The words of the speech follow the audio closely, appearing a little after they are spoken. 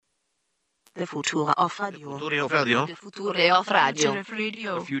The future of radio. The future of radio. The future of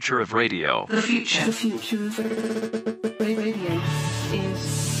radio. The future of radio. The future. The future of radio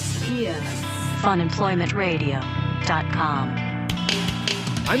is here. Funemploymentradio.com.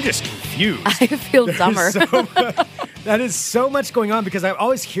 I'm just confused. I feel dumber. That is so much going on because I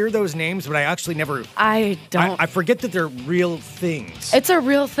always hear those names, but I actually never... I don't... I forget that they're real things. It's a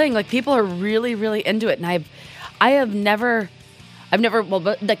real thing. Like, people are really, really into it. And I've never, well,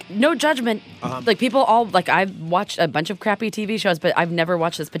 but, like, no judgment. Like, people all, like, I've watched a bunch of crappy TV shows, but I've never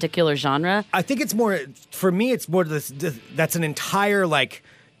watched this particular genre. I think it's more, for me, it's more that's an entire, like,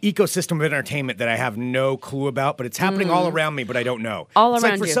 ecosystem of entertainment that I have no clue about, but it's happening all around me, but I don't know. It's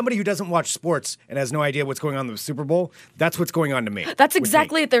like for somebody who doesn't watch sports and has no idea what's going on in the Super Bowl, that's what's going on to me. That's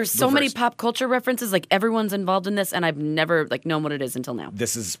exactly it. There's so many pop culture references, like everyone's involved in this, and I've never known what it is until now.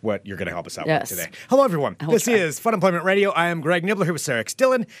 This is what you're going to help us out with today. Hello, everyone. This is Fun Employment Radio. I am Greg Nibbler here with Sarah X.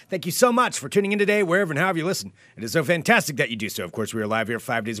 Dillon. Thank you so much for tuning in today, wherever and however you listen. It is so fantastic that you do so. Of course, we are live here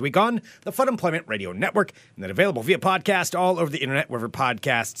 5 days a week on the Fun Employment Radio Network, and then available via podcast all over the internet, wherever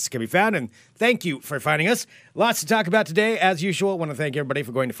podcasts can be found. And thank you for finding us. Lots to talk about today, as usual. I want to thank everybody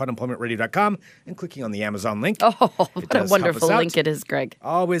for going to funemploymentradio.com and clicking on the Amazon link. Oh, what a wonderful link it is, Greg.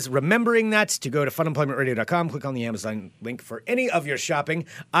 Always remembering that to go to funemploymentradio.com, click on the Amazon link for any of your shopping.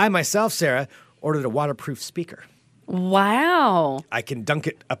 I myself, Sarah, ordered a waterproof speaker. Wow. I can dunk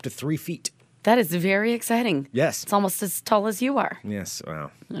it up to 3 feet. That is very exciting. Yes. It's almost as tall as you are. Yes.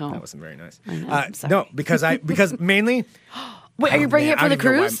 Wow. No. That wasn't very nice. I know, I'm sorry. No, because mainly... Wait, are you bringing it for the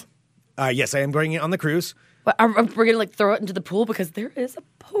cruise? Yes, I am bringing it on the cruise. But we're going to throw it into the pool because there is a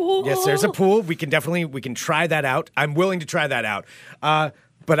pool. Yes, there's a pool. We can try that out. I'm willing to try that out.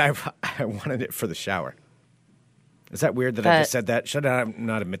 But I wanted it for the shower. Is that weird that I just said that? Should I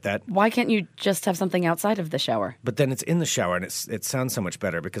not admit that? Why can't you just have something outside of the shower? But then it's in the shower, and it sounds so much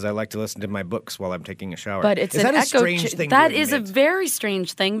better because I like to listen to my books while I'm taking a shower. But it's is an that a echo. strange thing? That is a very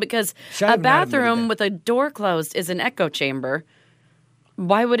strange thing because a bathroom with a door closed is an echo chamber.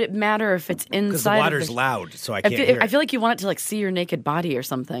 Why would it matter if it's inside? Because the water's loud, so I can't hear it. I feel like you want it to see your naked body or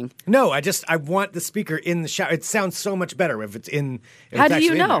something. No, I want the speaker in the shower. It sounds so much better if it's in. How do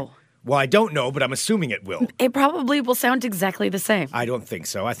you know? Well, I don't know, but I'm assuming it will. It probably will sound exactly the same. I don't think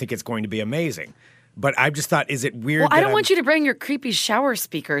so. I think it's going to be amazing. But I just thought, is it weird? Well, I don't want you to bring your creepy shower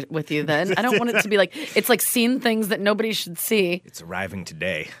speaker with you then. I don't want it to be it's like seeing things that nobody should see. It's arriving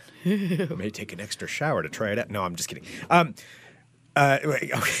today. I may take an extra shower to try it out. No, I'm just kidding.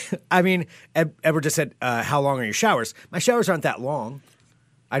 I mean, Edward just said, how long are your showers? My showers aren't that long.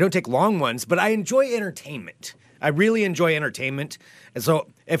 I don't take long ones, but I enjoy entertainment. I really enjoy entertainment. And so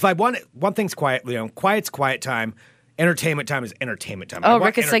if I want things quiet, quiet's quiet time. Entertainment time is entertainment time. Oh,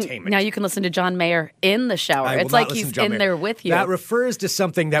 Rick is saying now you can listen to John Mayer in the shower. It's like he's in there with you. That refers to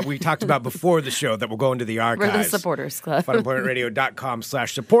something that we talked about before the show that will go into the archives. We're the Supporters Club.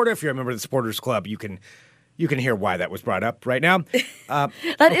 funemploymentradio.com/supporter. If you're a member of the Supporters Club, you can hear why that was brought up right now.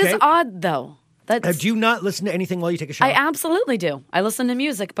 That is odd, though. Do you not listen to anything while you take a shower? I absolutely do. I listen to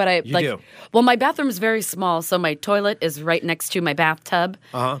music, but You do? Well, my bathroom is very small, so my toilet is right next to my bathtub.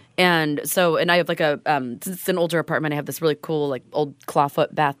 And I have it's an older apartment. I have this really cool old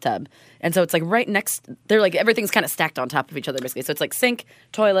clawfoot bathtub, and so it's right next. They're everything's kind of stacked on top of each other, basically. So it's sink,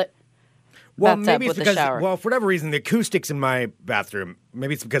 toilet. Well, bathtub maybe it's with because, the shower. well, for whatever reason, the acoustics in my bathroom,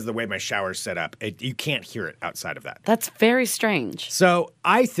 maybe it's because of the way my shower's set up. You can't hear it outside of that. That's very strange. So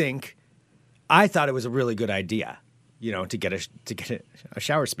I thought it was a really good idea, to get a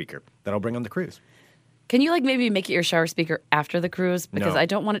shower speaker that I'll bring on the cruise. Can you maybe make it your shower speaker after the cruise? Because No. I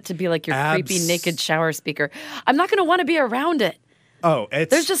don't want it to be your creepy naked shower speaker. I'm not going to want to be around it. Oh,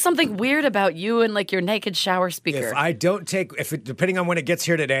 there's just something weird about you and your naked shower speaker. If I don't depending on when it gets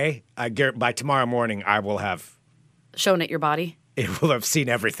here today, by tomorrow morning, I will have shown it your body. It will have seen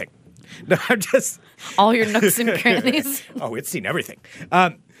everything. No, I'm just all your nooks and crannies. Oh, it's seen everything.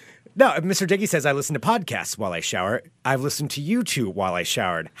 No, Mr. Diggy says, I listen to podcasts while I shower. I've listened to you two while I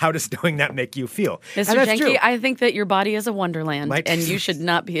showered. How does knowing that make you feel? Mr. Jenke, I think that your body is a wonderland, and you should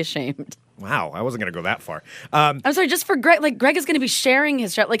not be ashamed. Wow, I wasn't going to go that far. I'm sorry, just for Greg. Greg is going to be sharing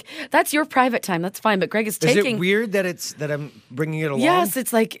his shower. That's your private time. That's fine, but Greg is taking... Is it weird that I'm bringing it along? Yes,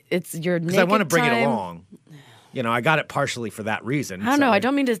 it's it's your naked time. Because I want to bring it along. I got it partially for that reason. I don't know. I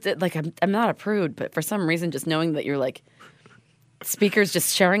don't mean to... I'm not a prude, but for some reason, just knowing that you're speakers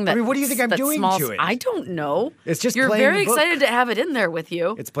just sharing that. I mean, what do you think I'm doing to it? I don't know. It's just you're playing very the book. excited to have it in there with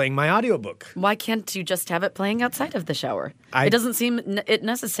you. It's playing my audiobook. Why can't you just have it playing outside of the shower? It doesn't seem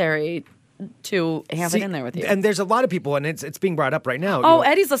necessary to have it in there with you. And there's a lot of people, and it's being brought up right now. Oh,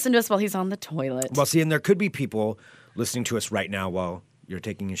 Eddie's listening to us while he's on the toilet. Well, see, and there could be people listening to us right now while you're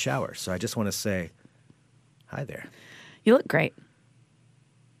taking a shower. So I just want to say hi there. You look great.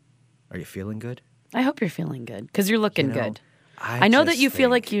 Are you feeling good? I hope you're feeling good because you're looking good. I know just that you feel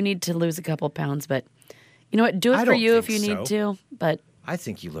think- like you need to lose a couple pounds, but you know what? Do it I for don't you if think you need to. But I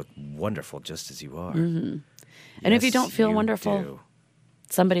think you look wonderful just as you are. Mm-hmm. And if you Yes, don't feel wonderful, do.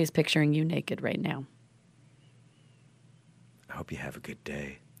 somebody's picturing you naked right now. I hope you have a good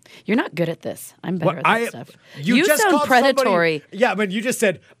day. You're not good at this. I'm better at that stuff. You just sound called predatory. Somebody, yeah, but you just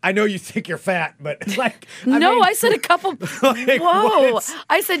said, I know you think you're fat, but like. I said a couple. Like, Whoa. what?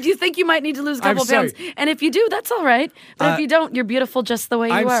 I said, you think you might need to lose a couple sorry. pounds. And if you do, that's all right. But if you don't, you're beautiful just the way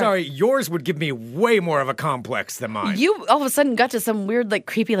you I'm are. sorry, yours would give me way more of a complex than mine. You all of a sudden got to some weird, like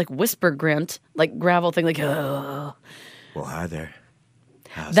creepy, like whisper grunt, like gravel thing, like, oh. Well, hi there.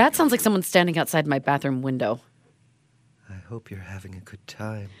 How's That it sounds like someone standing outside my bathroom window. going? I hope you're having a good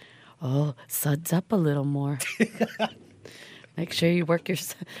time. Oh, suds up a little more. Make sure you work a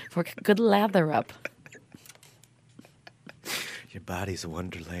good lather up. Your body's a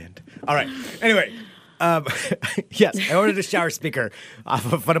wonderland. All right. Anyway, yes, I ordered a shower speaker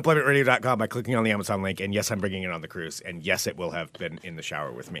off of funemploymentradio.com by clicking on the Amazon link. And yes, I'm bringing it on the cruise. And yes, it will have been in the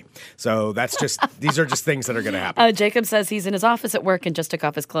shower with me. So these are just things that are going to happen. Jacob says he's in his office at work and just took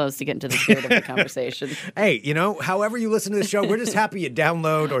off his clothes to get into the spirit of the conversation. Hey, however you listen to the show, we're just happy you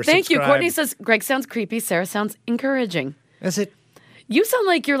download or Thank you. subscribe. Courtney says, Greg sounds creepy. Sarah sounds encouraging. That's it. You sound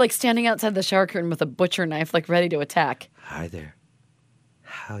like you're like standing outside the shower curtain with a butcher knife, like ready to attack. Hi there.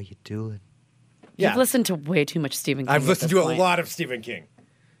 How you doing? You've listened to way too much Stephen King. I've listened to at this point. a lot of Stephen King.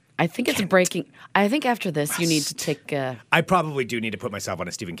 I think it's breaking. I think after this, you need to take. I probably do need to put myself on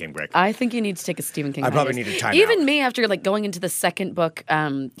a Stephen King break. I think you need to take a Stephen King. I probably hiatus. need a time Even out. me, after like going into the second book,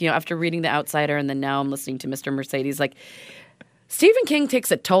 after reading The Outsider, and then now I'm listening to Mr. Mercedes. Like, Stephen King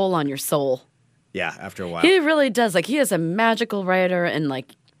takes a toll on your soul. Yeah, after a while. He really does. Like, he is a magical writer and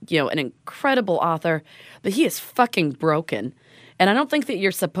like an incredible author, but he is fucking broken. And I don't think that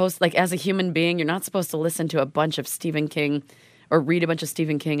you're supposed, like, as a human being, you're not supposed to listen to a bunch of Stephen King or read a bunch of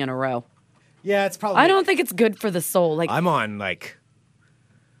Stephen King in a row. Yeah, it's probably. I don't think it's good for the soul. Like, I'm on like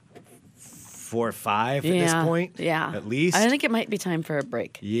 4 or 5 at this point. Yeah. At least. I think it might be time for a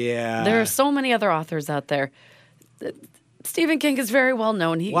break. Yeah. There are so many other authors out there. Stephen King is very well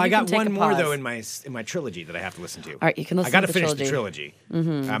known. I got one more though in my trilogy that I have to listen to. All right, you can listen. I got to to the finish trilogy. the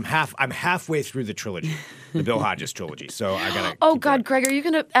trilogy. I'm halfway through the trilogy, the Bill Hodges trilogy. So I gotta. Oh keep God, going. Greg, are you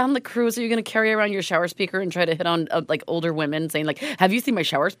gonna on the cruise? Are you gonna carry around your shower speaker and try to hit on like older women, saying like, "Have you seen my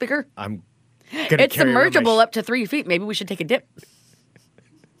shower speaker? I'm gonna. It's carry around submergible my up to 3 feet. Maybe we should take a dip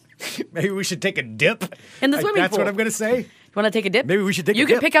Maybe we should take a dip in the swimming That's pool. what I'm gonna say. You want to take a dip? Maybe we should take a You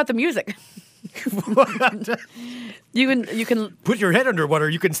can dip. pick out the music. You can. Put your head underwater.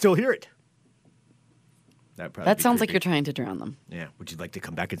 You can still hear it. That sounds like you're trying to drown them. Yeah. Would you like to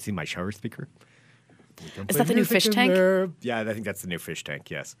come back and see my shower speaker? Is that the new fish tank? Yeah, I think that's the new fish tank.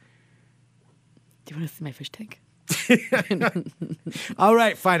 Yes. Do you want to see my fish tank? All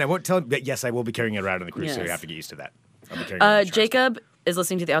right, fine. I won't tell him. But yes, I will be carrying it around on the cruise, so you Yes. have to get used to that. I'll be carrying it on the shower. Jacob is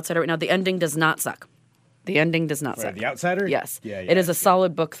listening to The Outsider right now. The ending does not suck. The ending does not Wait, suck. The Outsider? Yes. Yeah, It is a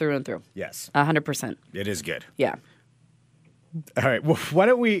solid book through and through. Yes. 100%. It is good. Yeah. All right. Well, why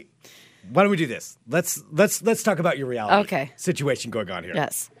don't we do this? Let's talk about your reality situation going on here.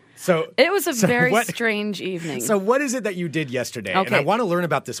 Yes. So It was a very strange evening. So what is it that you did yesterday? And Okay. I want to learn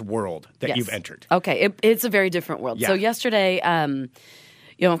about this world that Yes. you've entered. Okay. It's a very different world. Yeah. So yesterday,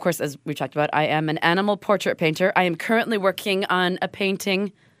 of course, as we talked about, I am an animal portrait painter. I am currently working on a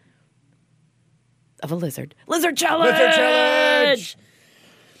painting of a lizard. Lizard challenge! Lizard challenge!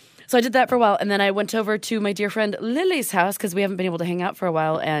 So I did that for a while, and then I went over to my dear friend Lily's house because we haven't been able to hang out for a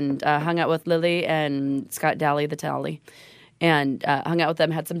while, and hung out with Lily and Scott Daly, the Tally, and hung out with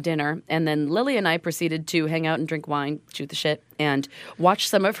them, had some dinner, and then Lily and I proceeded to hang out and drink wine, shoot the shit, and watch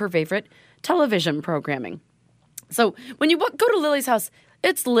some of her favorite television programming. So when you go to Lily's house,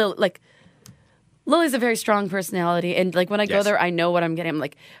 it's Lily's a very strong personality, and like when I go Yes. there, I know what I'm getting. I'm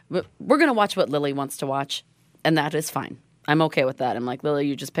like, we're gonna watch what Lily wants to watch, and that is fine. I'm okay with that. I'm like, Lily,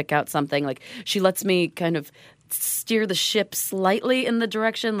 you just pick out something. Like, she lets me kind of steer the ship slightly in the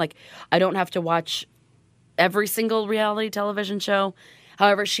direction. Like, I don't have to watch every single reality television show.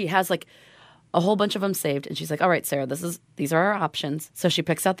 However, she has like a whole bunch of them saved, and she's like, all right, Sarah, these are our options. So she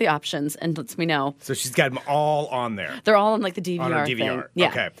picks out the options and lets me know. So she's got them all on there. They're all on like the DVR On her thing. DVR. Yeah.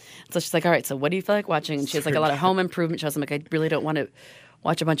 Okay. So she's like, all right, so what do you feel like watching? And she has like a lot of home improvement shows. I'm like, I really don't want to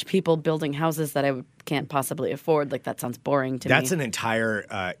watch a bunch of people building houses that I can't possibly afford. Like, that sounds boring to me. That's an entire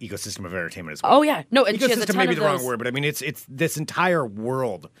ecosystem of entertainment as well. Oh, yeah. No, and she has a Ecosystem ton may be of the wrong those. word, but I mean, it's this entire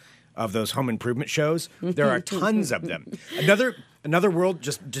world of those home improvement shows. There are tons of them. Another world,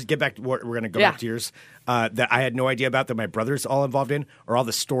 just get back to what we're going to go back to yours, that I had no idea about that my brother's all involved in are all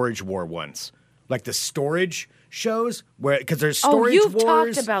the storage war ones. Like the storage shows, because there's storage you've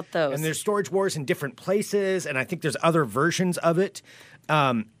wars. Talked about those. And there's storage wars in different places, and I think there's other versions of it.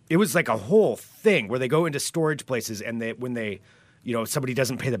 It was like a whole thing where they go into storage places, and when somebody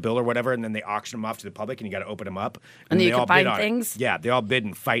doesn't pay the bill or whatever, and then they auction them off to the public, and you got to open them up. And then they you all can bid buy on things? it. Yeah, they all bid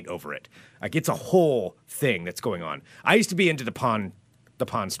and fight over it. Like, it's a whole thing that's going on. I used to be into the pawn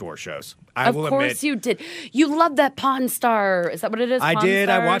store shows. Of course you did. You love that Pawn Star. Is that what it is? I Pawn did.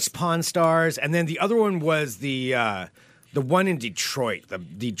 Stars? I watched Pawn Stars, and then the other one was the one in Detroit, the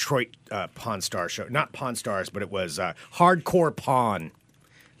Detroit Pawn Star show. Not Pawn Stars, but it was Hardcore Pawn.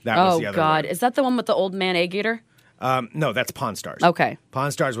 That was the other God. one. Is that the one with the old man egg eater? No, that's Pawn Stars. Okay.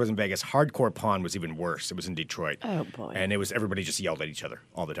 Pawn Stars was in Vegas. Hardcore Pawn was even worse. It was in Detroit. Oh, boy. And it was everybody just yelled at each other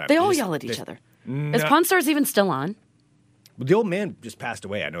all the time. They all yell at each other. Is Pawn Stars even still on? The old man just passed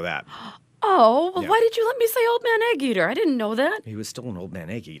away. I know that. Oh, well, why did you let me say old man egg eater? I didn't know that. He was still an old man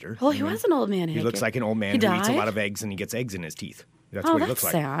egg eater. Well, he was an old man egg eater. He looks like an old man He who eats a died? lot of eggs and he gets eggs in his teeth. That's what he looks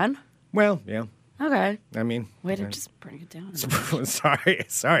like. Sad. Well, yeah. Okay. I mean, Way to just bring it down. sorry.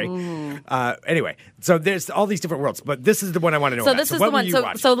 Anyway, so there's all these different worlds, but this is the one I want to know So about. this is what the were one. you So,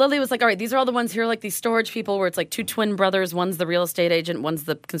 watching? so Lily was like, all right, these are all the ones here, like these storage people where it's like two twin brothers. One's the real estate agent, one's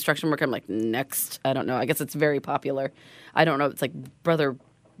the construction worker. I'm like, next. I don't know. I guess it's very popular. I don't know. It's like Brother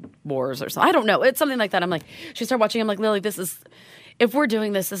Wars or something. I don't know. It's something like that. I'm like, she started watching. I'm like, Lily, if we're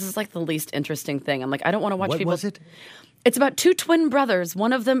doing this is like the least interesting thing. I'm like, I don't want to watch What people. was it? It's about two twin brothers.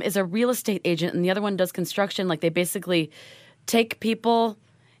 One of them is a real estate agent, and the other one does construction. Like, they basically take people,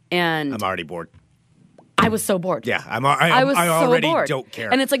 and I'm already bored. I was so bored. Yeah, I was I so already bored. don't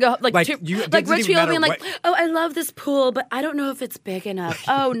care. And it's like Like, like it doesn't rich even people matter being like, what- oh, I love this pool, but I don't know if it's big enough.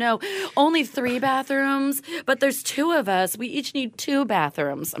 Oh no, only 3 bathrooms, but there's 2 of us. We each need 2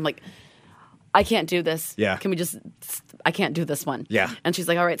 bathrooms. I'm like, I can't do this. Yeah. Can we just? I can't do this one. Yeah. And she's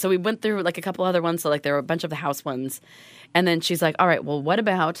like, all right. So we went through like a couple other ones. So like there were a bunch of the house ones, and then she's like, all right. Well, what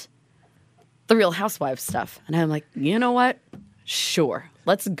about the Real Housewives stuff? And I'm like, you know what? Sure.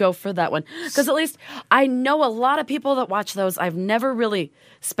 Let's go for that one. Because at least I know a lot of people that watch those. I've never really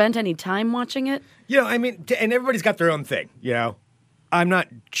spent any time watching it. I mean, and everybody's got their own thing, I'm not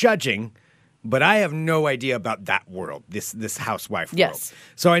judging, but I have no idea about that world, this housewife world. Yes.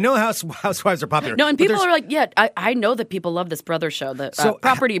 So I know housewives are popular. No, and but people there's- are like, yeah, I know that people love this brother show, the So,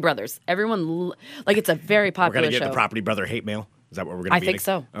 Property Brothers. Everyone, like, it's a very we're popular going to get show. the Property Brother hate mail? Is that what we're going to I be think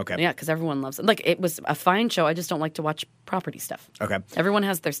getting? so. Okay. Yeah, because everyone loves it. Like, it was a fine show. I just don't like to watch property stuff. Okay. Everyone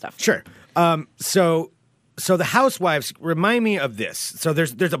has their stuff. Sure. So the housewives, remind me of this. So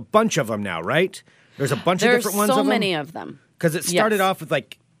there's a bunch of them now, right? There's a bunch of There's different ones so of them? many of them. Because it started Yes. off with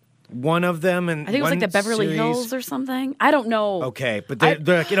like one of them, and I think it was one like the Beverly series. Hills or something. I don't know. Okay, but they're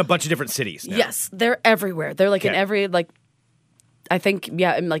like in a bunch of different cities now. Yes, they're everywhere. They're like in Okay. every, like, I think,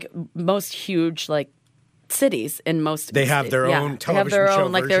 yeah, in like most huge, like, cities in most. They have their yeah, own they have television their show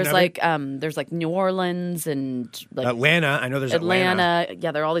own. Like, version there's of like there's like New Orleans and like Atlanta. I know there's Atlanta.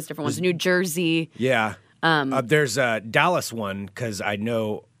 Yeah, there are all these different ones. New Jersey. Yeah. There's a Dallas one because I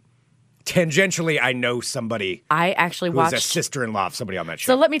know tangentially I know somebody I actually who's watched a sister-in-law of somebody on that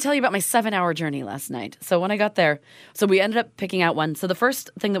show. So let me tell you about my 7-hour journey last night. So when I got there, so we ended up picking out one. So the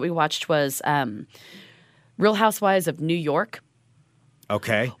first thing that we watched was Real Housewives of New York.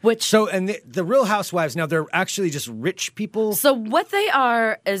 Okay. Which- and the Real Housewives now they're actually just rich people. So what they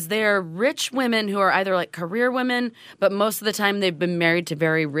are is they're rich women who are either like career women, but most of the time they've been married to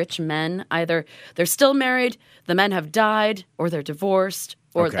very rich men. Either they're still married, the men have died, or they're divorced,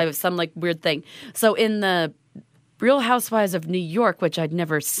 or Okay. they have some like weird thing. So in the Real Housewives of New York, which I'd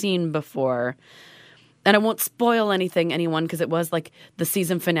never seen before, and I won't spoil anyone because it was like the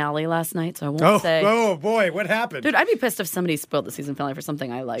season finale last night, so I won't say. Oh boy, what happened? Dude, I'd be pissed if somebody spoiled the season finale for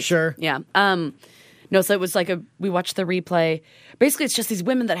something I liked. Sure. Yeah. No, so it was like we watched the replay. Basically, it's just these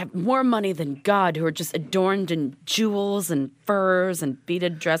women that have more money than God who are just adorned in jewels and furs and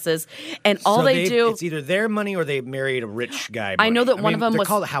beaded dresses. And all So they do. it's either their money or they married a rich guy. I know money. that one of them they're was-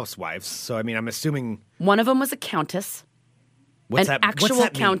 called housewives. So I mean, I'm assuming One of them was a countess, what's an that? actual what's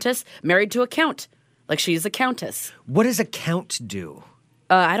that mean? countess married to a count. Like she's a countess. What does a count do?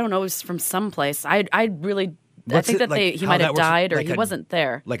 I don't know. It was from someplace. I really. I What's think it that like, he how might that have works? died or Like he a- wasn't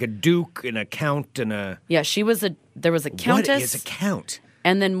there. Like a duke and a count and a. Yeah, there was a countess. What is a count?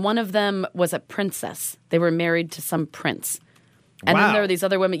 And then one of them was a princess. They were married to some prince. And Wow. then there were these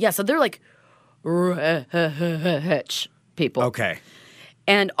other women. Yeah, so they're like rich people. Okay.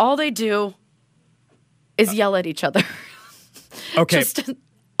 And all they do is yell at each other. Okay. Just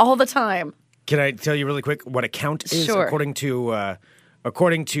all the time. Can I tell you really quick what a count is? Sure. According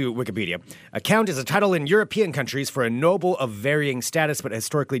to Wikipedia, a count is a title in European countries for a noble of varying status, but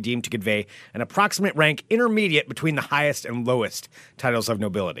historically deemed to convey an approximate rank intermediate between the highest and lowest titles of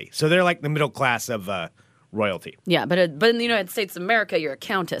nobility. So they're like the middle class of royalty. Yeah, but in the United States of America, you're a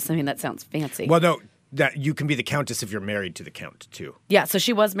countess. I mean, that sounds fancy. Well, no, that you can be the countess if you're married to the count, too. Yeah, so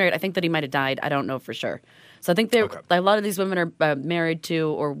she was married. I think that he might have died. I don't know for sure. So I think a lot of these women are married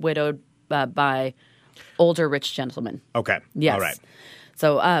to or widowed by older rich gentlemen. Okay. Yes. All right.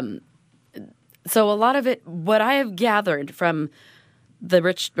 So a lot of it, what I have gathered from the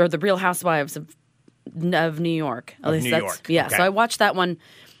Real Housewives of New York. At least New that's, York. Yeah. Okay. So I watched that one.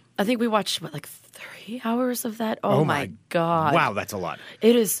 I think we watched 3 hours of that. Oh my God. Wow, that's a lot.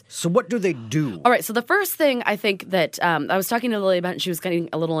 It is. So what do they do? All right. So the first thing I think that I was talking to Lily about, and she was getting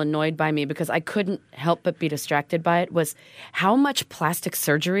a little annoyed by me because I couldn't help but be distracted by it, was how much plastic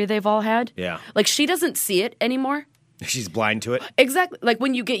surgery they've all had. Yeah. Like she doesn't see it anymore. She's blind to it? Exactly. Like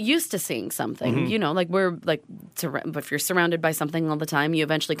when you get used to seeing something, like if you're surrounded by something all the time, you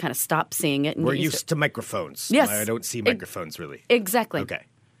eventually kind of stop seeing it. And We're used to microphones. Yes. I don't see microphones really. Exactly. Okay.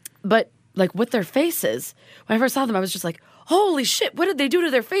 But like with their faces, when I first saw them, I was just like, holy shit, what did they do to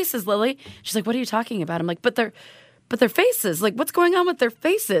their faces, Lily? She's like, what are you talking about? I'm like, but their faces, like what's going on with their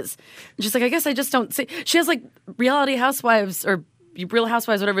faces? And she's like, I guess I just don't see. She has like Reality Housewives or Real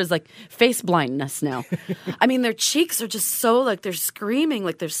Housewives, whatever, is like face blindness now. I mean, their cheeks are just so like they're screaming,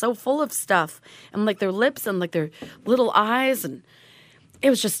 like they're so full of stuff, and like their lips and like their little eyes, and it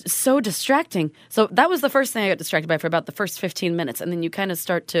was just so distracting. So that was the first thing I got distracted by for about the first 15 minutes, and then you kind of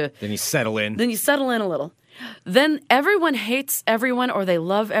start to Then you settle in. Then you settle in a little. Then everyone hates everyone or they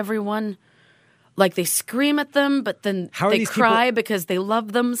love everyone. Like they scream at them, but then they cry because they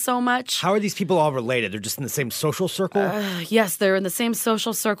love them so much. How are these people all related? They're just in the same social circle? Yes, they're in the same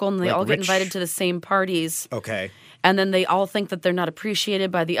social circle, and they all get invited to the same parties. Okay. And then they all think that they're not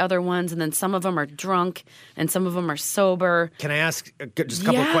appreciated by the other ones, and then some of them are drunk, and some of them are sober. Can I ask just a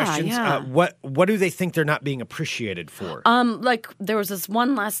couple of questions? Yeah. What do they think they're not being appreciated for? Like there was this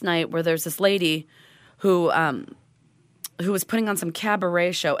one last night where there's this lady who was putting on some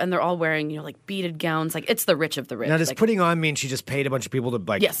cabaret show, and they're all wearing, like beaded gowns. Like it's the rich of the rich. Now, does like, putting on mean she just paid a bunch of people to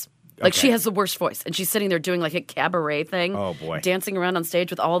like? Yes. Like she has the worst voice, and she's sitting there doing like a cabaret thing. Oh boy! Dancing around on stage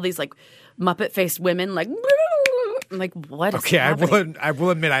with all these like Muppet-faced women. Like, I'm like, what is okay, happening? I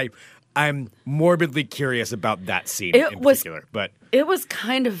will admit I'm morbidly curious about that scene in particular. But it was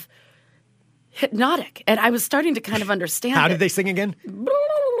kind of hypnotic, and I was starting to kind of understand. How did they sing again?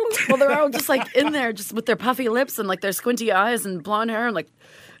 Well, they're all just like in there, just with their puffy lips and like their squinty eyes and blonde hair,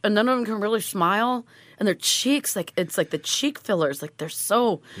 and none of them can really smile. And their cheeks, like it's like the cheek fillers, like they're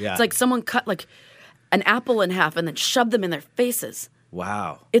so. Yeah. It's like someone cut like an apple in half and then shoved them in their faces.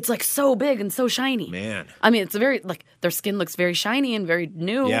 Wow. It's like so big and so shiny. Man. I mean, it's very like their skin looks very shiny and very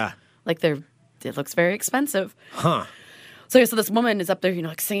new. Yeah. Like it looks very expensive. Huh. So this woman is up there,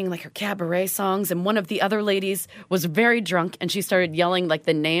 like singing like her cabaret songs, and one of the other ladies was very drunk, and she started yelling like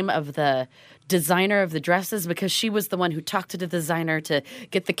the name of the designer of the dresses because she was the one who talked to the designer to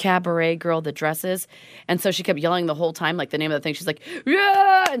get the cabaret girl the dresses, and so she kept yelling the whole time like the name of the thing. She's like,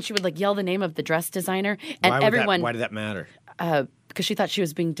 yeah, and she would like yell the name of the dress designer, and why did that matter? Because she thought she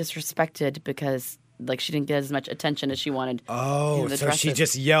was being disrespected because like she didn't get as much attention as she wanted. Oh, so dresses. She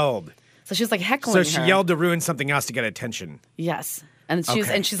just yelled. So she was like heckling her. So she yelled to ruin something else to get attention. Yes. And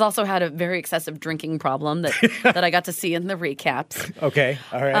she's also had a very excessive drinking problem that I got to see in the recaps. Okay.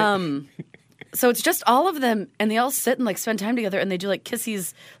 All right. So it's just all of them, and they all sit and like spend time together, and they do like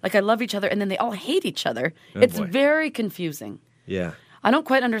kissies, like I love each other, and then they all hate each other. It's very confusing. Yeah. I don't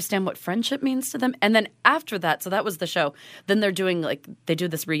quite understand what friendship means to them. And then after that, so that was the show. Then they're doing they do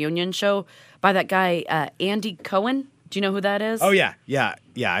this reunion show by that guy Andy Cohen. Do you know who that is? Oh, yeah.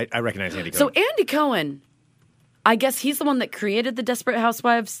 I recognize Andy Cohen. So Andy Cohen, I guess he's the one that created the Desperate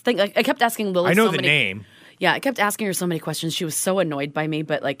Housewives thing. Like, I kept asking Lily I know the name. Yeah, I kept asking her so many questions. She was so annoyed by me,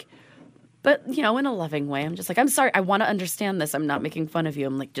 but in a loving way. I'm just like, I'm sorry. I want to understand this. I'm not making fun of you.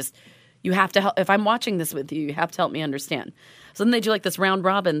 I'm like, just, you have to help. If I'm watching this with you, you have to help me understand. So then they do like this round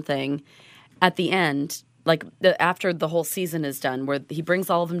robin thing at the end. Like after the whole season is done, where he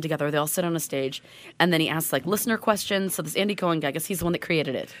brings all of them together, they all sit on a stage, and then he asks like listener questions. So this Andy Cohen guy, I guess he's the one that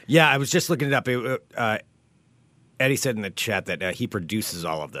created it. Yeah, I was just looking it up. Eddie said in the chat that he produces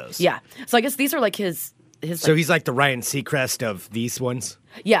all of those. Yeah, so I guess these are like his. So he's like the Ryan Seacrest of these ones.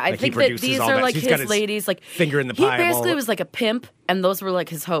 Yeah, I think that these are like his ladies. Like finger in the pie. He basically was like a pimp, and those were like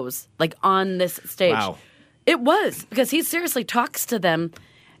his hoes, like on this stage. Wow. It was because he seriously talks to them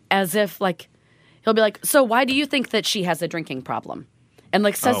as if like. He'll be like, so why do you think that she has a drinking problem? and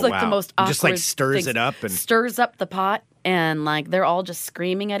like says the most awkward just like stirs things. it up and stirs up the pot, and like they're all just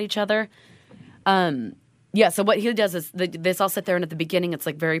screaming at each other. Yeah, so what he does is they all sit there, and at the beginning it's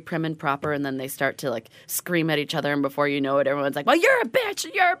like very prim and proper, and then they start to like scream at each other, and before you know it, everyone's like, well, you're a bitch,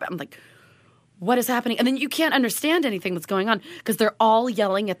 I'm like, what is happening? And then you can't understand anything that's going on because they're all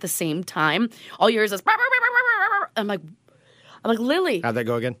yelling at the same time. All you hear is this, I'm like, Lily. How'd that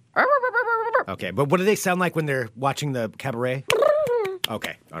go again? Okay, but what do they sound like when they're watching the cabaret?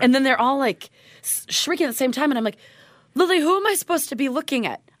 Okay. All right. And then they're all like shrieking at the same time, and I'm like, Lily, who am I supposed to be looking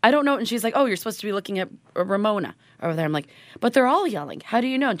at? I don't know. And she's like, oh, you're supposed to be looking at Ramona over there. I'm like, but they're all yelling. How do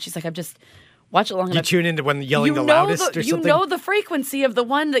you know? And she's like, I've just watched it long enough. You tune into when yelling the loudest or something? You know the frequency of the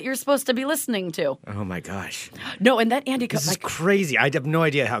one that you're supposed to be listening to. Oh, my gosh. No, and that Andy Cohen. This is crazy. I have no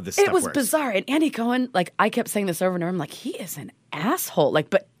idea how this stuff works. It was bizarre. And Andy Cohen, like, I kept saying this over and over. I'm like, he is an asshole. Like,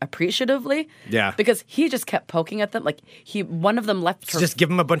 but appreciatively. Yeah. Because he just kept poking at them. Like, one of them left her. Just give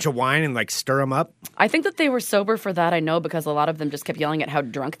them a bunch of wine and, like, stir them up? I think that they were sober for that, I know, because a lot of them just kept yelling at how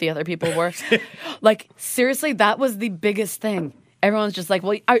drunk the other people were. Like, seriously, that was the biggest thing. Everyone's just like,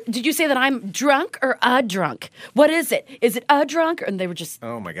 well, did you say that I'm drunk or a drunk? What is it? Is it a drunk? And they were just,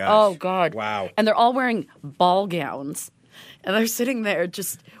 oh my gosh. Oh, God. Wow. And they're all wearing ball gowns. And they're sitting there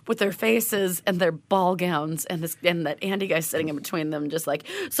just with their faces and their ball gowns. And that Andy guy sitting in between them just like,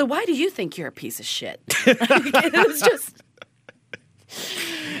 so why do you think you're a piece of shit? It was just...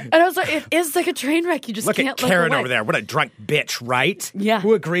 And I was like, it is like a train wreck. You just can't look at Karen away. over there. What a drunk bitch, right? Yeah.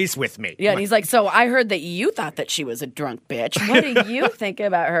 Who agrees with me? Yeah, and he's like, so I heard that you thought that she was a drunk bitch. What do you think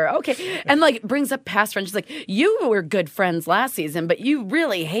about her? Okay. And like brings up past friends. She's like, you were good friends last season, but you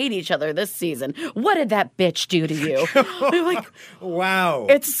really hate each other this season. What did that bitch do to you? I'm like, wow.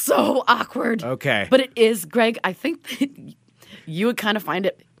 It's so awkward. Okay. But it is, Greg, I think that you would kind of find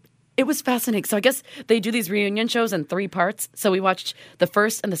it. It was fascinating. So I guess they do these reunion shows in 3 parts. So we watched the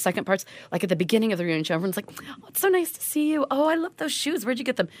first and the second parts. Like at the beginning of the reunion show, everyone's like, oh, it's so nice to see you. Oh, I love those shoes. Where'd you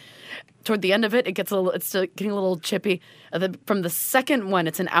get them? Toward the end of it, it's getting a little chippy. From the second one,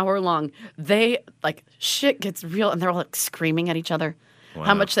 it's an hour long. Shit gets real, and they're all like screaming at each other. Wow.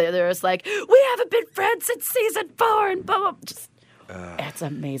 How much they're just like, we haven't been friends since season 4, and boom, just... It's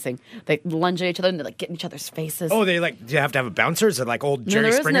amazing. They lunge at each other and they like get in each other's faces. Oh, do you have to have a bouncer? Is it like old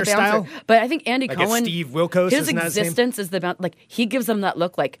Jerry Springer isn't a bouncer, style? But I think Andy like Cohen, a Steve Wilkos, his existence is the bouncer. Like he gives them that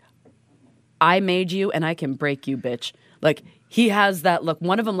look, like I made you and I can break you, bitch. Like he has that look.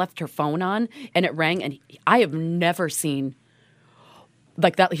 One of them left her phone on and it rang, and I have never seen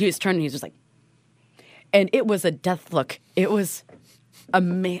like that. He was turning, he's just like, and it was a death look. It was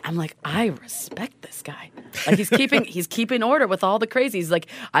amazing. I'm like, I respect this guy. Like he's keeping order with all the crazies. He's like,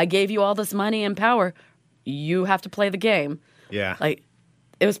 I gave you all this money and power. You have to play the game. Yeah. Like,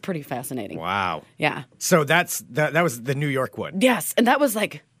 it was pretty fascinating. Wow. Yeah. So that was the New York one. Yes, and that was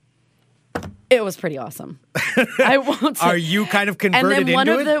like, it was pretty awesome. I won't say. Are you kind of converted into it? And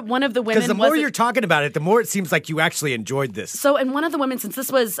then one of the women, because the more you're talking about it, the more it seems like you actually enjoyed this. So, and one of the women, since this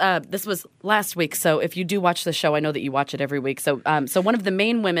was last week, so if you do watch the show, I know that you watch it every week. So, one of the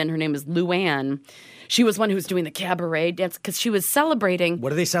main women, her name is Luann. She was one who was doing the cabaret dance because she was celebrating.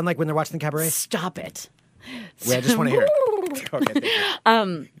 What do they sound like when they're watching the cabaret? Stop it. Wait, I just want to hear it.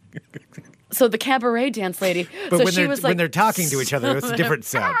 Okay, so the cabaret dance lady. But so when they're talking to each other, it's a different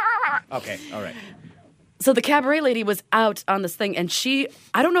sound. Okay, all right. So the cabaret lady was out on this thing, and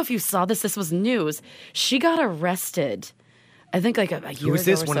I don't know if you saw this. This was news. She got arrested. I think like a year ago. Who is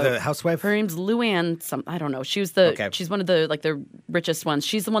this? Or one so. of the housewives? Her name's Luann. I don't know. She's one of the richest ones.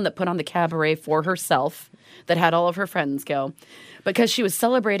 She's the one that put on the cabaret for herself, that had all of her friends go, because she was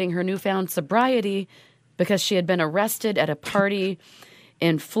celebrating her newfound sobriety, because she had been arrested at a party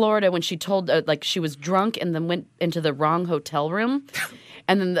in Florida when she told she was drunk and then went into the wrong hotel room,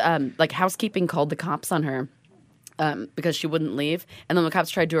 and then housekeeping called the cops on her. Because she wouldn't leave. And then when the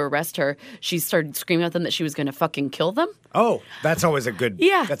cops tried to arrest her, she started screaming at them that she was going to fucking kill them. Oh, that's always a good...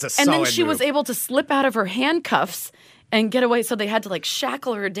 Yeah. That's a solid And then she move. was able to slip out of her handcuffs and get away, so they had to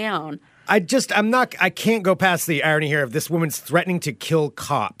shackle her down. I can't go past the irony here of this woman's threatening to kill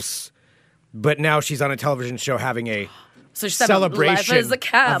cops, but now she's on a television show having a... So she's celebration life is a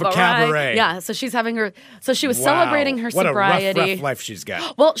cabaret. of a cabaret. Yeah, so she's having her... So she was celebrating her sobriety. What a rough life she's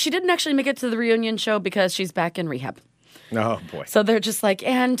got. Well, she didn't actually make it to the reunion show because she's back in rehab. Oh, boy. So they're just like...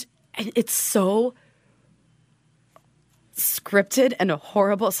 And it's so scripted and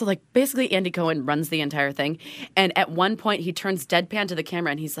horrible. So, basically Andy Cohen runs the entire thing. And at one point, he turns deadpan to the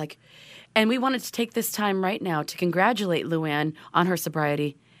camera and he's like, and we wanted to take this time right now to congratulate Luann on her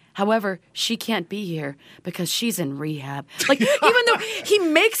sobriety. However, she can't be here because she's in rehab. Like, even though he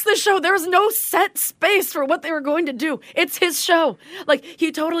makes the show, there's no set space for what they were going to do. It's his show. Like,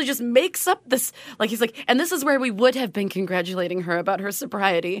 he totally just makes up this. Like, he's like, and this is where we would have been congratulating her about her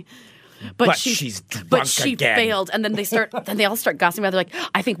sobriety. But she's drunk But she again. failed. And then they all start gossiping about it. They're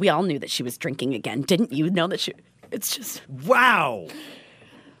like, I think we all knew that she was drinking again. Didn't you know that she... It's just... Wow.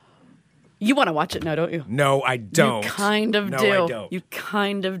 You want to watch it now, don't you? No, I don't. You kind of no, do. I don't. You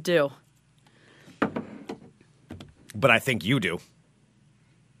kind of do. But I think you do.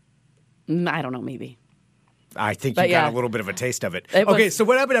 I don't know, maybe. I think But you got yeah. a little bit of a taste of it. It So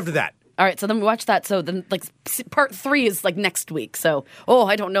what happened after that? All right, so then we watched that. So then, like, part 3 is, like, next week. So,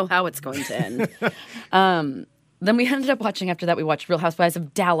 I don't know how it's going to end. Then we ended up watching, after that, we watched Real Housewives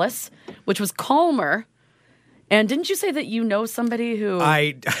of Dallas, which was calmer. And didn't you say that you know somebody who...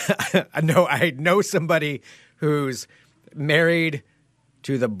 I know somebody who's married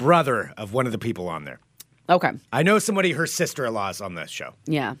to the brother of one of the people on there. Okay. I know somebody, her sister-in-law is on this show.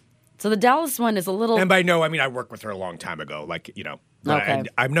 Yeah. So the Dallas one is a little... And by no, I mean I worked with her a long time ago. Like, but Okay.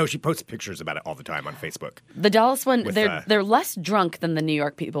 I know she posts pictures about it all the time on Facebook. The Dallas one, With, they're less drunk than the New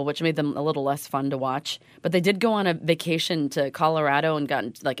York people, which made them a little less fun to watch. But they did go on a vacation to Colorado and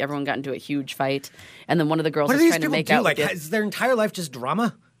everyone got into a huge fight. And then one of the girls What do was these trying to people make do? out. Like, with is their entire life just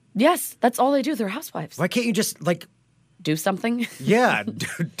drama? Yes, that's all they do. They're housewives. Why can't you just, like, Do something. yeah,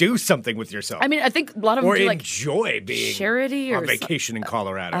 do something with yourself? I mean, I think a lot of them or do like enjoy being charity or on vacation in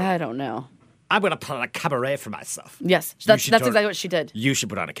Colorado. I don't know. I'm going to put on a cabaret for myself. Yes, that's should exactly what she did. You should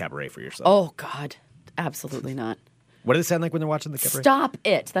put on a cabaret for yourself. Oh God, absolutely not. What does it sound like when they're watching the cabaret? Stop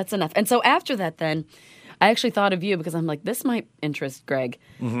it. That's enough. And so after that, then I actually thought of you because I'm like, this might interest Greg.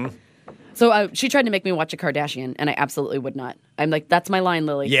 Mm-hmm. So she tried to make me watch a Kardashian, and I absolutely would not. I'm like, that's my line,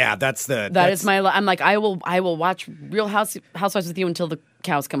 Lily. Yeah, That is my. I'm like, I will watch Real Housewives with you until the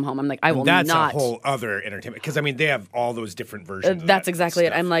cows come home. I'm like, I will That's not. a whole other entertainment because I mean they have all those different versions. Of That's that exactly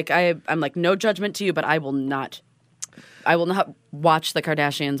stuff. it. I'm like, no judgment to you, but I will not watch the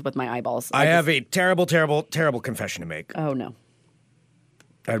Kardashians with my eyeballs. I have a terrible, terrible, terrible confession to make. Oh no.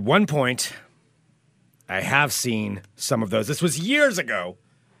 At one point, I have seen some of those. This was years ago,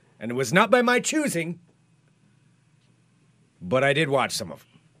 and it was not by my choosing, but I did watch some of them.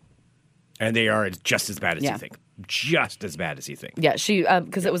 And they are just as bad as you think. Just as bad as you think. Yeah, she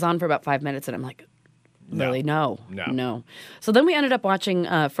because it was on for about 5 minutes, and I'm like, Lily, no. No. So then we ended up watching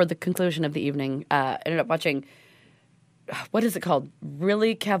for the conclusion of the evening. Ended up watching. What is it called?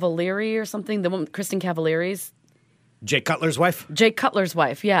 Really Cavalieri or something? The one with Kristen Cavallari's. Jay Cutler's wife? Jay Cutler's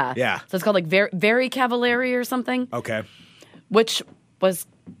wife, yeah. Yeah. So it's called like Very Cavalieri or something. Okay. Which was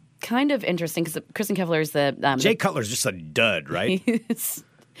kind of interesting because Kristen Cavallari's the... Jay Cutler's just a dud, right?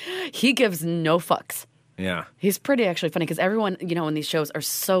 He gives no fucks. Yeah. He's pretty actually funny because everyone, in these shows are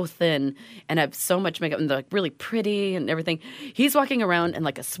so thin and have so much makeup and they're like really pretty and everything. He's walking around in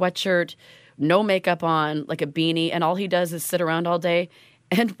like a sweatshirt, no makeup on, like a beanie, and all he does is sit around all day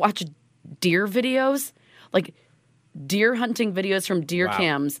and watch deer videos, like deer hunting videos from deer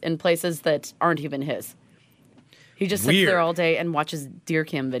cams in places that aren't even his. He just sits there all day and watches deer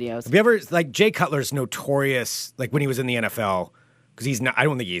cam videos. Have you ever, like, Jay Cutler's notorious, like, when he was in the NFL, because he's not, I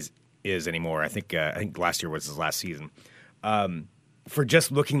don't think he is anymore. I think last year was his last season. For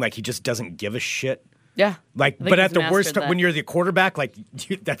just looking like he just doesn't give a shit. Yeah. Like, I think but he's at the worst, mastered that. when you're the quarterback, like,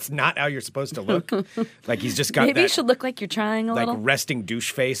 that's not how you're supposed to look. Like, he's just got Maybe that, you should look like you're trying a like, little. resting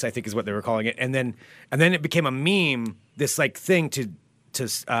douche face, I think is what they were calling it. And then it became a meme, this, like, thing to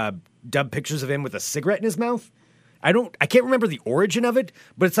dub pictures of him with a cigarette in his mouth. I can't remember the origin of it,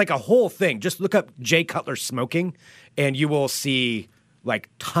 but it's like a whole thing. Just look up Jay Cutler smoking, and you will see, like,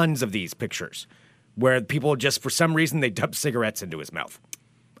 tons of these pictures where people just, for some reason, they dub cigarettes into his mouth.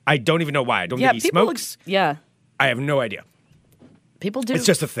 I don't even know why. I don't think he smokes. Yeah. I have no idea. People do. It's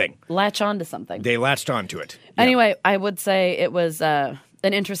just a thing. Latch on to something. They latched onto it. Yeah. Anyway, I would say it was an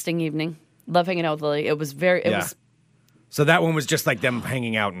interesting evening. Love hanging out with Lily. It was very. It was. So that one was just like them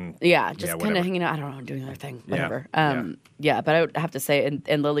hanging out and Just kind of hanging out. I don't know, doing their thing, whatever. But I would have to say,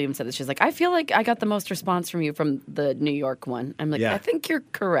 and Lily even said this. She's like, I feel like I got the most response from you from the New York one. I'm like, I think you're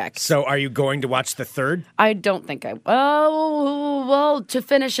correct. So are you going to watch the third? I don't think I. Oh well, to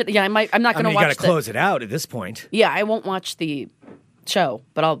finish it, I might. I'm not going to watch. You got to close it out at this point. Yeah, I won't watch the show,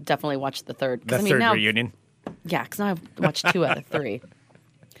 but I'll definitely watch the third. The third reunion. Yeah, because now I've watched 2 out of 3.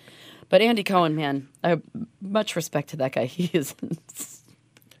 But Andy Cohen, man, I have much respect to that guy. He is.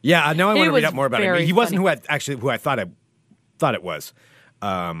 Yeah, now I want to read up more about him. very He wasn't funny. who I thought it was.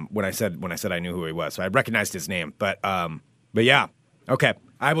 When I said I knew who he was, so I recognized his name. But yeah, okay,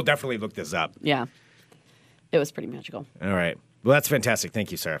 I will definitely look this up. Yeah, it was pretty magical. All right. Well, that's fantastic. Thank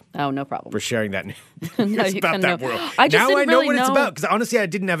you, Sarah, Oh, no problem. for sharing that news No, you about can that know. world. I just now didn't I know really what it's know. about, because honestly, I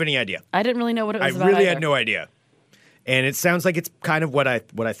didn't have any idea. I didn't really know what it was I about really either. had no idea. And it sounds like it's kind of what I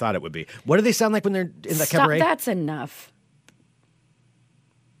thought it would be. What do they sound like when they're in the Stop, cabaret? that's enough.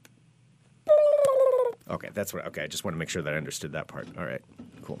 Okay, that's what. Okay, I just want to make sure that I understood that part. All right,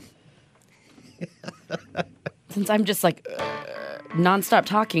 cool. Since I'm just like nonstop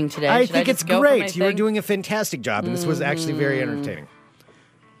talking today, I should think just it's go for my great. You were thing? doing a fantastic job, and this was actually very entertaining.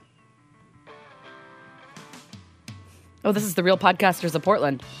 Oh, this is the Real Podcasters of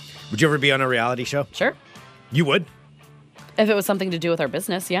Portland. Would you ever be on a reality show? Sure. You would? If it was something to do with our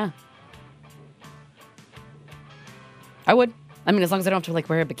business, yeah. I would. I mean, as long as I don't have to like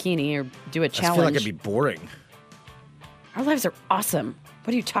wear a bikini or do a I challenge. just feel like it'd be boring. Our lives are awesome.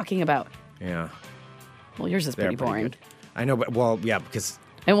 What are you talking about? Yeah, Well, yours is they're pretty boring. good. I know, but well, yeah, because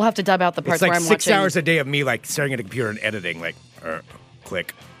And we'll have to dub out the parts it's like where I'm 6 watching. hours a day of me like staring at a computer and editing, like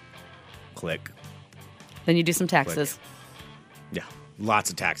click, click. Then you do some taxes. Yeah, lots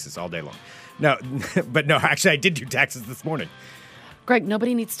of taxes all day long. No, but no, actually, I did do taxes this morning. Greg,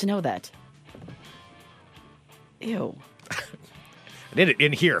 nobody needs to know that. Ew. I did it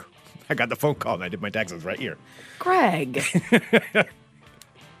in here. I got the phone call and I did my taxes right here. Greg.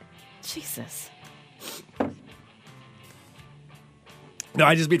 Jesus. No,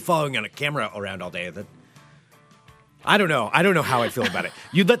 I just been following on a camera around all day. I don't know. I don't know how I feel about it.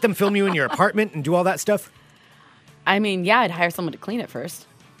 You'd let them film you in your apartment and do all that stuff? I mean, yeah, I'd hire someone to clean it first.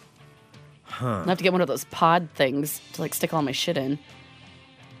 I'd have to get one of those pod things to like stick all my shit in.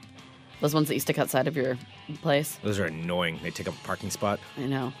 Those ones that you stick outside of your place. Those are annoying. They take up a parking spot. I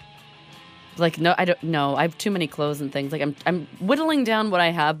know. Like, no, I don't know. I have too many clothes and things. Like, I'm whittling down what I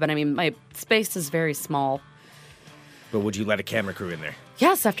have, but I mean, my space is very small. But would you let a camera crew in there?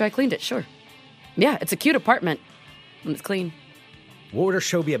 Yes, after I cleaned it, sure. Yeah, it's a cute apartment when it's clean. What would our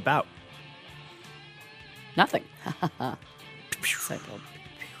show be about? Nothing. Cycle.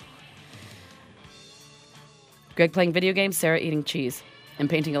 Greg playing video games, Sarah eating cheese, and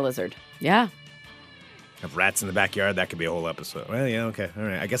painting a lizard. Yeah. Have rats in the backyard? That could be a whole episode. Well, yeah, okay. All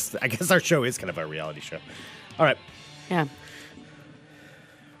right. I guess our show is kind of a reality show. All right. Yeah.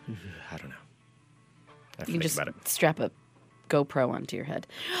 I don't know. I have to You can think just about it. strap a GoPro onto your head.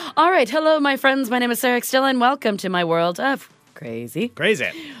 All right. Hello, my friends. My name is Sarah Still, and welcome to my world of crazy. Crazy.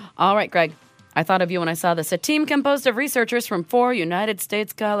 All right, Greg. I thought of you when I saw this. A team composed of researchers from 4 United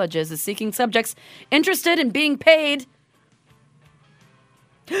States colleges is seeking subjects interested in being paid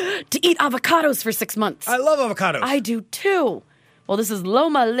to eat avocados for 6 months. I love avocados. I do too. Well, this is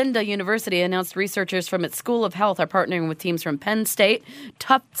Loma Linda University announced researchers from its School of Health are partnering with teams from Penn State,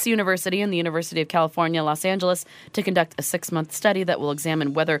 Tufts University, and the University of California, Los Angeles to conduct a 6-month study that will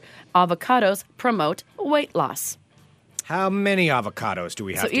examine whether avocados promote weight loss. How many avocados do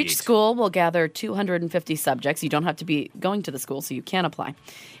we have So to each eat? school will gather 250 subjects. You don't have to be going to the school, so you can apply.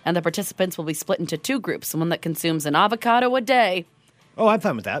 And the participants will be split into 2 groups, one that consumes an avocado a day Oh, I'm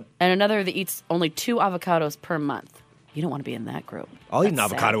fine with that. and another that eats only 2 avocados per month. You don't want to be in that group. I'll eat an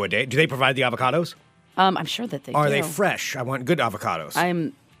That's avocado a day. Do they provide the avocados? sad. I'm sure that they Are do. they fresh? I want good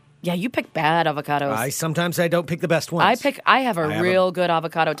avocados. Yeah, you pick bad avocados. Sometimes I don't pick the best ones. I have a I have real good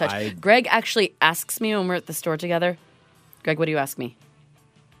avocado touch. I- Greg actually asks me when we're at the store together. Greg, what do you ask me?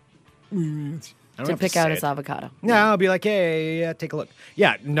 I don't To have pick say out it. his avocado. No, I'll be like, hey, yeah, take a look.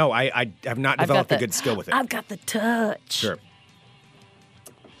 Yeah, no, I have not I've got developed a the- good skill with it. I've got the touch. Sure.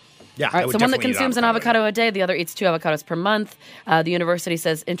 Yeah, All right, so one that consumes an avocado a day, the other eats 2 avocados per month. The university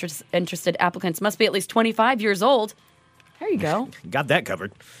says interested applicants must be at least 25 years old. There you go. Got that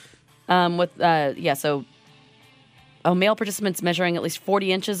covered. Male participants measuring at least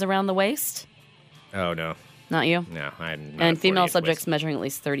 40 inches around the waist. Oh, no. Not you? No, I'm not And female 40 subjects waist. measuring at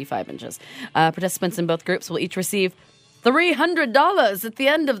least 35 inches. Participants in both groups will each receive $300 at the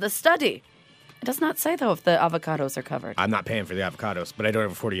end of the study. It does not say, though, if the avocados are covered. I'm not paying for the avocados, but I don't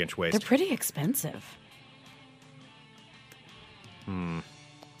have a 40-inch waist. They're pretty expensive.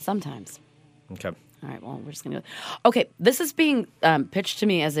 Sometimes. Okay. All right, well, we're just going to go. Okay, this is being pitched to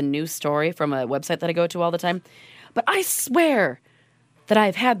me as a news story from a website that I go to all the time. But I swear that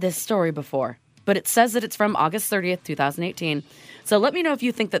I've had this story before. But it says that it's from August 30th, 2018. So let me know if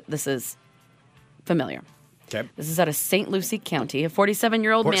you think that this is familiar. Okay. This is out of St. Lucie County. A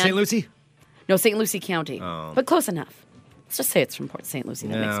 47-year-old Port man. St. Lucie? No, St. Lucie County. Oh. But close enough. Let's just say it's from Port St. Lucie.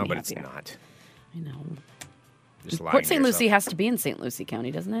 That makes No, me but happier. it's not. I know. Just lying Port to St. Lucie yourself. has to be in St. Lucie County,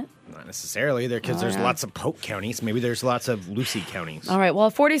 doesn't it? Not necessarily, because there's yeah. lots of Polk counties. Maybe there's lots of Lucie counties. All right, well,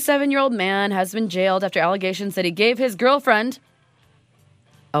 a 47-year-old man has been jailed after allegations that he gave his girlfriend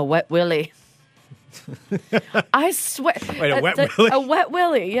a wet willy. I swear. Wait, a wet Willie? A wet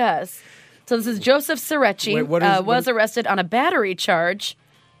Willie, yes. So this is Joseph Cerecci, was arrested on a battery charge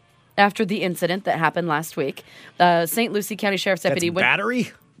after the incident that happened last week. St. Lucie County Sheriff's Deputy.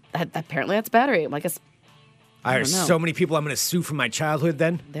 Battery? Apparently that's battery. I guess. I have so many people I'm going to sue from my childhood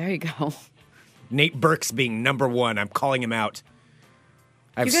then. There you go. Nate Burks being number one. I'm calling him out.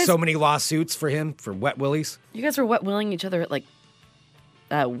 I have so many lawsuits for him for wet willies. You guys were wet willing each other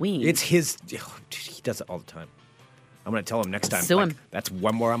at Ween. It's his. Oh, dude, he does it all the time. I'm going to tell him next time. Sue him. That's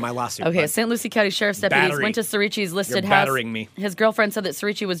one more on my lawsuit. Okay, St. Lucie County Sheriff's deputies went to Cerici's listed house. Battering me. His girlfriend said that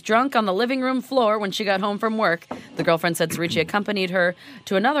Cerici was drunk on the living room floor when she got home from work. The girlfriend said Cerici accompanied her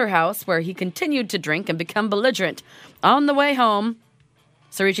to another house where he continued to drink and become belligerent. On the way home,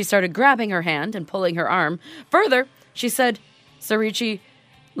 Cerici started grabbing her hand and pulling her arm. Further, she said Cerici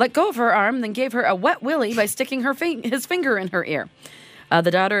let go of her arm, then gave her a wet willy by sticking his finger in her ear.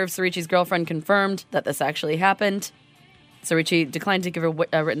 The daughter of Cerici's girlfriend confirmed that this actually happened. Cerici declined to give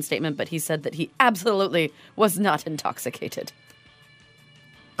a written statement, but he said that he absolutely was not intoxicated.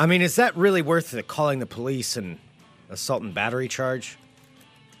 I mean, is that really worth calling the police and assault and battery charge?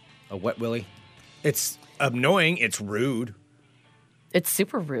 A wet willy? It's annoying. It's rude. It's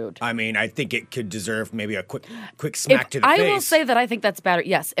super rude. I mean, I think it could deserve maybe a quick smack to the face. I will say that I think that's battery.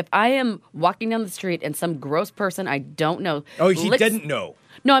 Yes, if I am walking down the street and some gross person I don't know. Oh, he didn't know.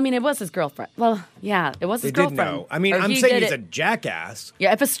 No, I mean, it was his girlfriend. Well, yeah, it was his girlfriend. Did know. I mean, I'm saying he's a jackass.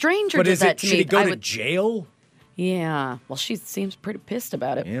 Yeah, if a stranger did that to me, should he go to jail? Yeah. Well, she seems pretty pissed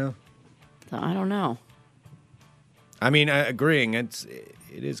about it. Yeah. So, I don't know. I mean, agreeing, it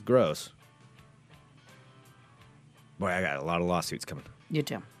is gross. Boy, I got a lot of lawsuits coming. You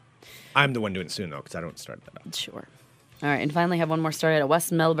do. I'm the one doing it soon, though, because I don't start that up. Sure. All right, and finally have one more story out of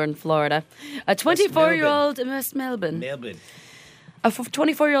West Melbourne, Florida. A 24-year-old in West Melbourne. A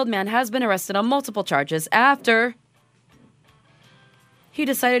 24-year-old man has been arrested on multiple charges after he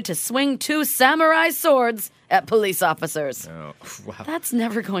decided to swing 2 samurai swords at police officers. Oh, wow. That's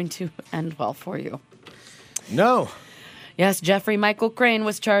never going to end well for you. No. Yes, Jeffrey Michael Crane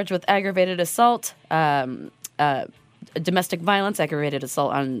was charged with aggravated assault, domestic violence, aggravated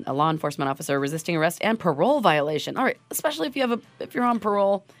assault on a law enforcement officer, resisting arrest, and parole violation. All right, especially if you're on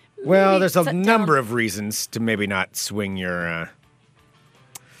parole. Well, there's a number of reasons to maybe not swing your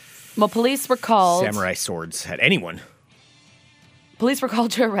Well, police were called samurai swords at anyone. Police were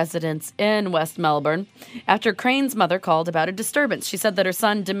called to a residence in West Melbourne after Crane's mother called about a disturbance. She said that her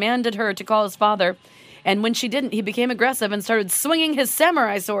son demanded her to call his father, and when she didn't, he became aggressive and started swinging his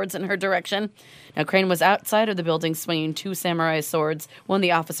samurai swords in her direction. Now, Crane was outside of the building swinging 2 samurai swords when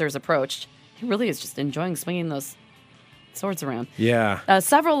the officers approached. He really is just enjoying swinging those swords around. Yeah.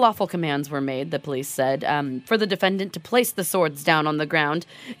 Several lawful commands were made, the police said, for the defendant to place the swords down on the ground,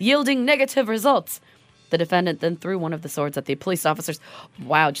 yielding negative results. The defendant then threw one of the swords at the police officers.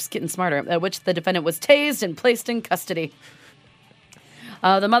 Wow, just getting smarter. At which the defendant was tased and placed in custody.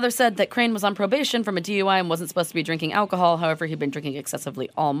 The mother said that Crane was on probation from a DUI and wasn't supposed to be drinking alcohol. However, he'd been drinking excessively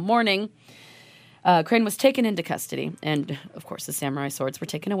all morning. Crane was taken into custody, and, of course, the samurai swords were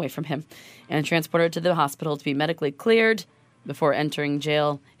taken away from him and transported to the hospital to be medically cleared. Before entering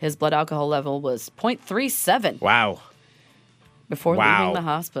jail, his blood alcohol level was 0.37. Wow. Before leaving the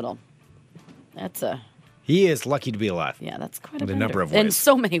hospital. He is lucky to be alive. Yeah, that's quite a number of ways. In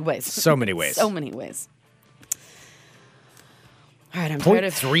so many ways. So many ways. So many ways. All right, I'm tired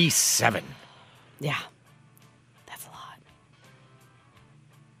of... 0.37. Yeah. That's a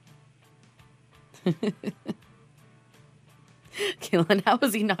lot. Keelan, how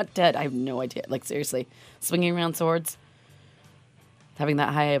is he not dead? I have no idea. Like, seriously. Swinging around swords? Having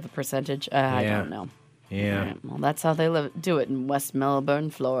that high of a percentage? I don't know. Yeah. Right, well, that's how they do it in West Melbourne,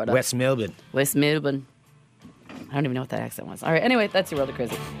 Florida. West Melbourne. I don't even know what that accent was. All right, anyway, that's your world of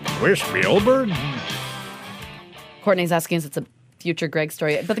crazy. West Melbourne? Courtney's asking us it's a future Greg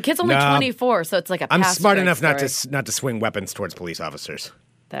story, but the kid's only 24, so it's like a past I'm smart Greg enough story. not to swing weapons towards police officers.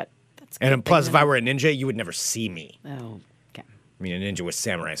 That's and plus, if I were a ninja, you would never see me. Oh, okay. I mean, a ninja with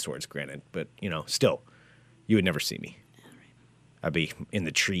samurai swords, granted, but, still, you would never see me. I'd be in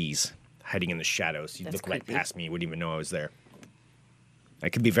the trees, hiding in the shadows. You'd look right past me. You wouldn't even know I was there. I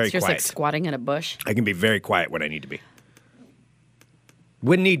can be very quiet. Just like squatting in a bush? I can be very quiet when I need to be.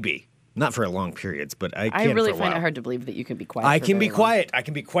 When need be. Not for long periods, but I can I really for a find while. it hard to believe that you can be quiet. I can be quiet. I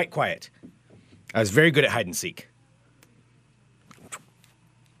can be quite quiet. I was very good at hide and seek.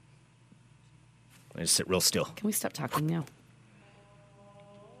 I just sit real still. Can we stop talking now?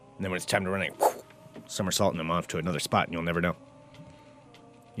 And then when it's time to run, I somersault and I'm off to another spot, and you'll never know.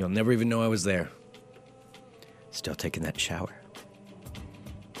 You'll never even know I was there. Still taking that shower.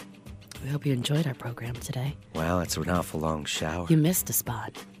 We hope you enjoyed our program today. Wow, it's an awful long shower. You missed a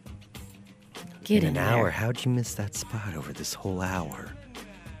spot. Get in an there. hour. How'd you miss that spot over this whole hour?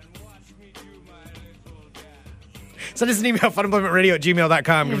 Send us an email,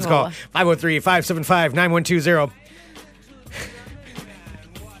 funemploymentradio@gmail.com. Give us a call, 503-575-9120.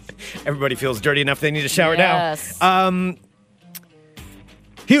 Everybody feels dirty enough they need a shower now.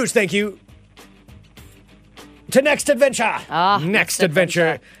 Huge thank you to Next Adventure. Next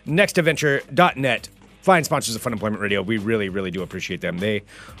Adventure. Nextadventure.net. Fine sponsors of Fun Employment Radio. We really, really do appreciate them. They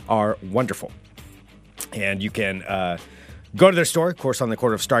are wonderful. And you can go to their store, of course, on the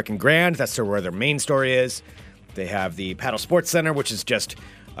corner of Stark and Grand. That's where their main store is. They have the Paddle Sports Center, which is just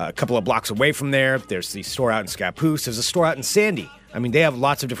a couple of blocks away from there. There's the store out in Scappoose. There's a store out in Sandy. I mean, they have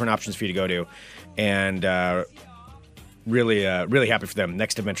lots of different options for you to go to. And really happy for them.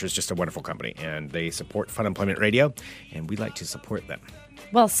 Next Adventure is just a wonderful company. And they support Fun Employment Radio. And we'd like to support them.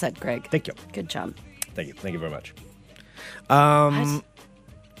 Well said, Greg. Thank you. Good job. Thank you. Thank you very much.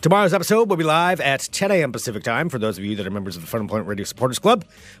 Tomorrow's episode will be live at 10 a.m. Pacific time for those of you that are members of the Fun Employment Radio Supporters Club.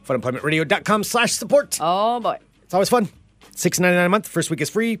 funemploymentradio.com/support. Oh, boy. It's always fun. $6.99 a month. First week is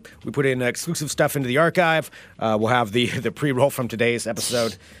free. We put in exclusive stuff into the archive. We'll have the pre-roll from today's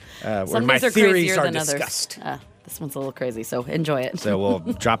episode where my theories are discussed. This one's a little crazy, so enjoy it. So we'll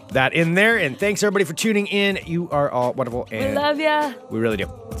drop that in there. And thanks, everybody, for tuning in. You are all wonderful. And we love ya. We really do.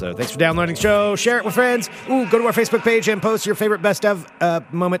 So thanks for downloading the show. Share it with friends. Go to our Facebook page and post your favorite best of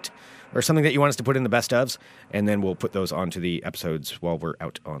moment or something that you want us to put in the best ofs. And then we'll put those onto the episodes while we're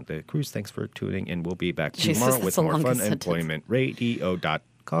out on the cruise. Thanks for tuning in. We'll be back tomorrow with more Fun Employment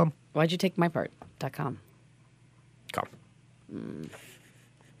Radio.com. Why'd you take my part? .com. .com.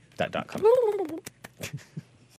 That .com.